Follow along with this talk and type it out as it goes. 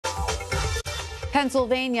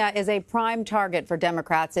Pennsylvania is a prime target for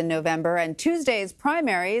Democrats in November, and Tuesday's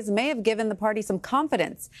primaries may have given the party some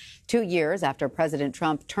confidence. 2 years after President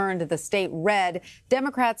Trump turned the state red,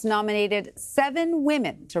 Democrats nominated 7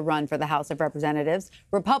 women to run for the House of Representatives.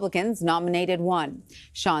 Republicans nominated 1.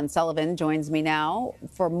 Sean Sullivan joins me now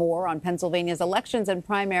for more on Pennsylvania's elections and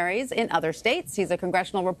primaries in other states. He's a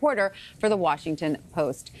congressional reporter for The Washington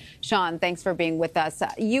Post. Sean, thanks for being with us.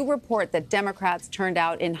 You report that Democrats turned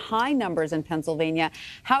out in high numbers in Pennsylvania.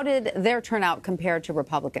 How did their turnout compare to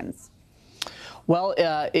Republicans? Well,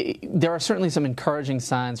 there are certainly some encouraging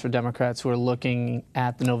signs for Democrats who are looking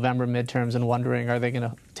at the November midterms and wondering, are they going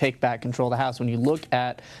to take back control of the House? When you look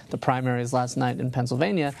at the primaries last night in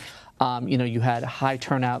Pennsylvania, you had high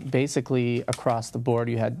turnout basically across the board.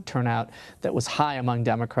 You had turnout that was high among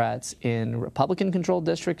Democrats in Republican-controlled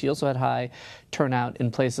districts. You also had high turnout in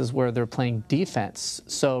places where they're playing defense.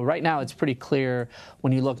 So right now it's pretty clear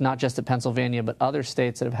when you look not just at Pennsylvania but other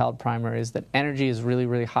states that have held primaries that energy is really,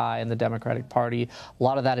 really high in the Democratic Party. A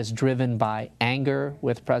lot of that is driven by anger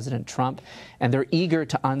with President Trump, and they're eager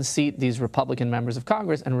to unseat these Republican members of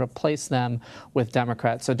Congress and replace them with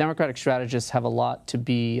Democrats. So Democratic strategists have a lot to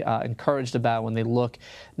be encouraged about when they look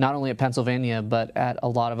not only at Pennsylvania but at a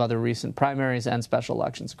lot of other recent primaries and special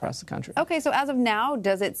elections across the country. Okay, so as of now,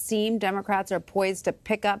 does it seem Democrats are poised to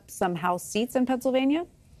pick up some House seats in Pennsylvania?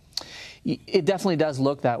 It definitely does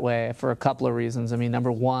look that way for a couple of reasons. I mean,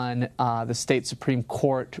 number one, the state Supreme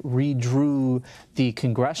Court redrew the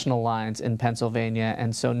congressional lines in Pennsylvania,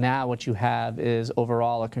 and so now what you have is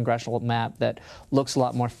overall a congressional map that looks a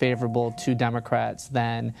lot more favorable to Democrats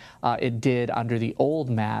than it did under the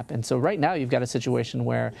old map. And so right now you've got a situation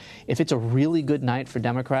where if it's a really good night for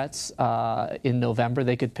Democrats in November,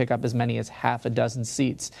 they could pick up as many as half a dozen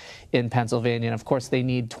seats in Pennsylvania. And of course, they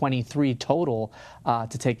need 23 total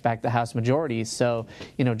to take back the House majority. So,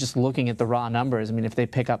 just looking at the raw numbers, I mean, if they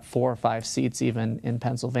pick up 4 or 5 seats even in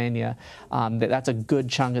Pennsylvania, that's a good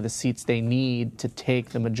chunk of the seats they need to take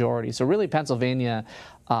the majority. So really, Pennsylvania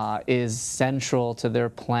is central to their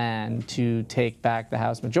plan to take back the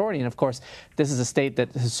House majority. And of course, this is a state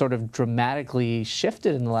that has sort of dramatically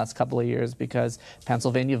shifted in the last couple of years because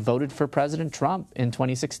Pennsylvania voted for President Trump in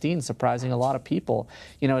 2016, surprising a lot of people.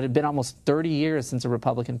 It had been almost 30 years since a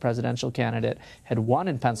Republican presidential candidate had won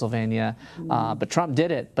in Pennsylvania, but Trump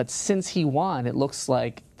did it. But since he won, it looks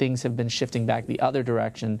like things have been shifting back the other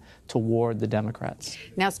direction toward the Democrats.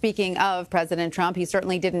 Now, speaking of President Trump, he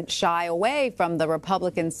certainly didn't shy away from the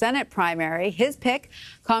Republican Senate primary. His pick,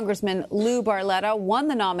 Congressman Lou Barletta, won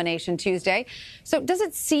the nomination Tuesday. So does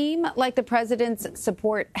it seem like the president's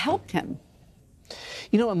support helped him?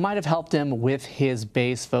 It might have helped him with his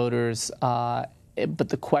base voters. But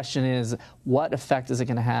the question is, what effect is it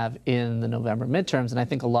going to have in the November midterms? And I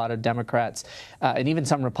think a lot of Democrats and even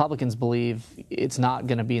some Republicans believe it's not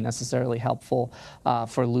going to be necessarily helpful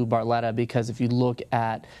for Lou Barletta, because if you look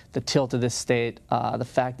at the tilt of this state, the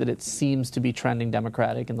fact that it seems to be trending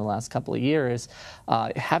Democratic in the last couple of years,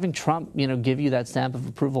 having Trump, give you that stamp of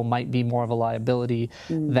approval might be more of a liability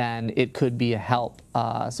than it could be a help.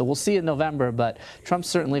 So we'll see in November, but Trump's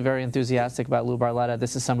certainly very enthusiastic about Lou Barletta.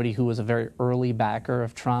 This is somebody who was a very early backer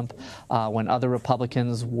of Trump when other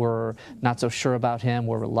Republicans were not so sure about him,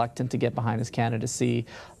 were reluctant to get behind his candidacy.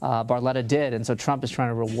 Barletta did, and so Trump is trying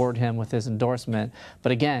to reward him with his endorsement.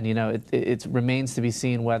 But again, it remains to be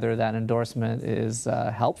seen whether that endorsement is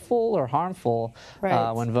helpful or harmful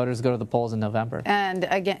when voters go to the polls in November. And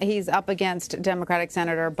again, he's up against Democratic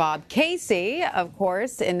Senator Bob Casey, of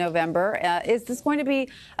course, in November. Is this going to be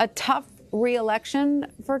a tough re-election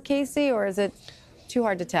for Casey, or is it too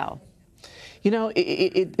hard to tell?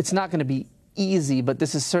 It's not going to be easy, but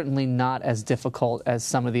this is certainly not as difficult as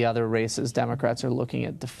some of the other races Democrats are looking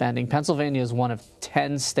at defending. Pennsylvania is one of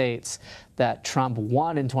 10 states that Trump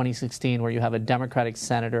won in 2016 where you have a Democratic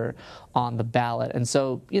senator on the ballot. And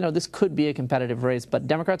so, this could be a competitive race, but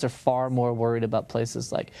Democrats are far more worried about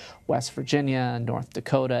places like West Virginia, North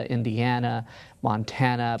Dakota, Indiana,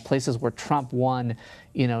 Montana, places where Trump won.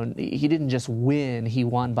 He didn't just win, he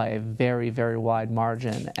won by a very, very wide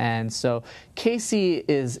margin. And so Casey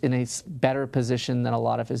is in a better position than a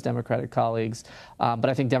lot of his Democratic colleagues. But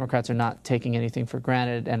I think Democrats are not taking anything for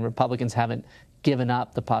granted, and Republicans haven't given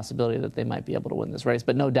up the possibility that they might be able to win this race.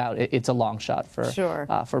 But no doubt it's a long shot for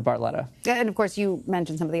Barletta. And of course, you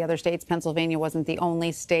mentioned some of the other states. Pennsylvania wasn't the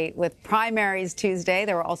only state with primaries Tuesday.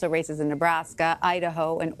 There were also races in Nebraska,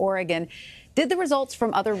 Idaho, and Oregon. Did the results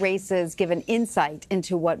from other races give an insight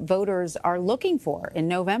into what voters are looking for in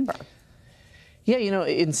November? Yeah, you know,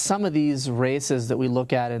 in some of these races that we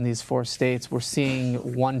look at in these 4 states, we're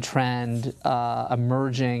seeing one trend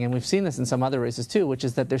emerging, and we've seen this in some other races too, which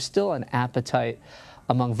is that there's still an appetite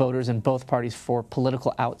among voters in both parties for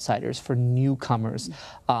political outsiders, for newcomers,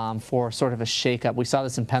 for sort of a shakeup. We saw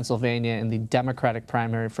this in Pennsylvania in the Democratic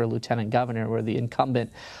primary for lieutenant governor, where the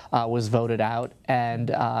incumbent was voted out, and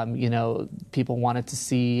you know, people wanted to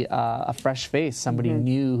see a fresh face, somebody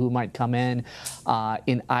new who might come in.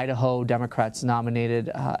 In Idaho, Democrats nominated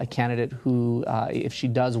a candidate who, if she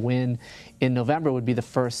does win in November, would be the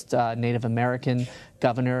first Native American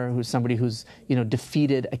governor, who's somebody who's, you know,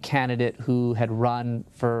 defeated a candidate who had run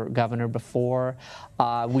for governor before.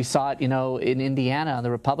 We saw it, you know, in Indiana on the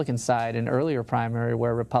Republican side, an earlier primary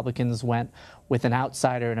where Republicans went with an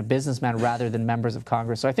outsider and a businessman rather than members of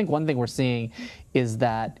Congress. So I think one thing we're seeing is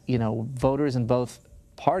that, you know, voters in both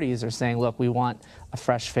parties are saying, look, we want a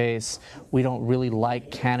fresh face. We don't really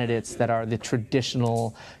like candidates that are the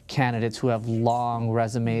traditional candidates who have long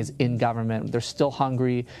resumes in government. They're still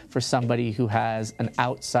hungry for somebody who has an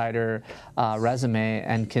outsider resume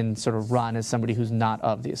and can sort of run as somebody who's not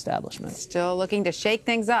of the establishment. Still looking to shake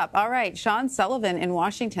things up. All right, Sean Sullivan in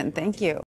Washington, thank you.